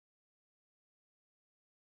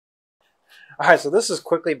Alright, so this is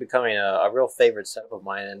quickly becoming a real favorite setup of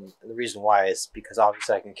mine, and the reason why is because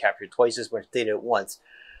obviously I can capture twice as much data at once.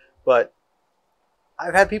 But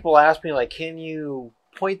I've had people ask me, like, can you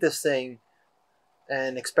point this thing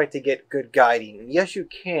and expect to get good guiding? And yes, you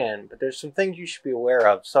can, but there's some things you should be aware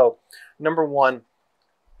of. So, number one,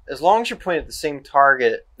 as long as you're pointing at the same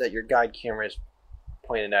target that your guide camera is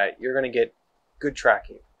pointed at, you're going to get good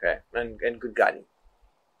tracking, okay, and good guiding.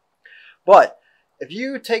 But if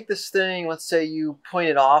you take this thing, let's say you point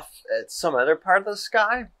it off at some other part of the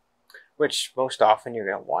sky, which most often you're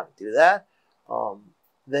going to want to do that,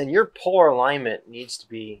 then your polar alignment needs to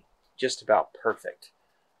be just about perfect.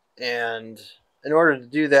 And in order to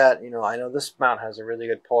do that, I know this mount has a really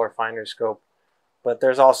good polar finder scope, but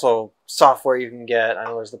there's also software you can get. I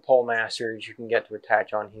know there's the Pole Masters you can get to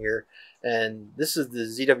attach on here. And this is the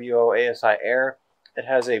ZWO ASI Air. It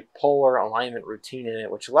has a polar alignment routine in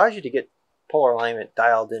it, which allows you to get polar alignment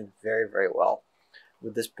dialed in very, very well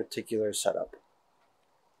with this particular setup.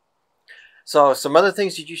 So some other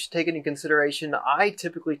things that you should take into consideration. I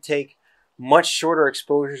typically take much shorter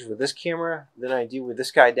exposures with this camera than I do with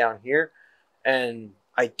this guy down here. And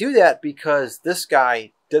I do that because this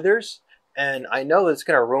guy dithers, and I know that it's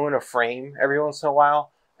going to ruin a frame every once in a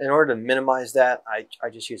while. In order to minimize that, I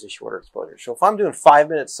just use a shorter exposure. So if I'm doing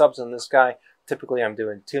 5-minute subs on this guy, typically I'm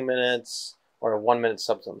doing 2 minutes or 1-minute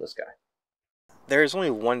subs on this guy. There is only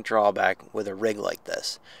one drawback with a rig like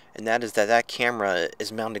this, and that is that that camera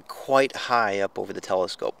is mounted quite high up over the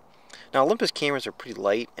telescope. Now, Olympus cameras are pretty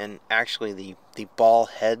light, and actually the ball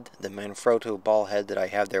head, the Manfrotto ball head that I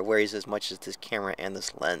have there, weighs as much as this camera and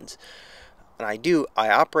this lens. And I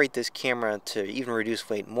operate this camera to even reduce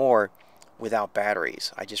weight more without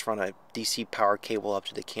batteries. I just run a DC power cable up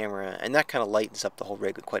to the camera, and that kind of lightens up the whole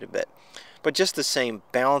rig quite a bit. But just the same,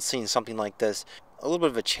 balancing something like this, a little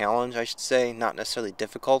bit of a challenge, I should say, not necessarily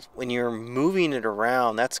difficult. When you're moving it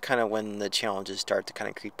around, that's kind of when the challenges start to kind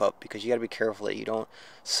of creep up, because you got to be careful that you don't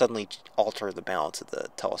suddenly alter the balance of the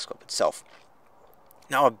telescope itself.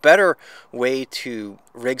 Now, a better way to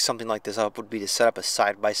rig something like this up would be to set up a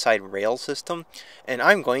side-by-side rail system, and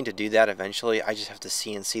I'm going to do that eventually. I just have to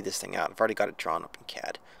CNC this thing out. I've already got it drawn up in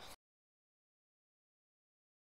CAD.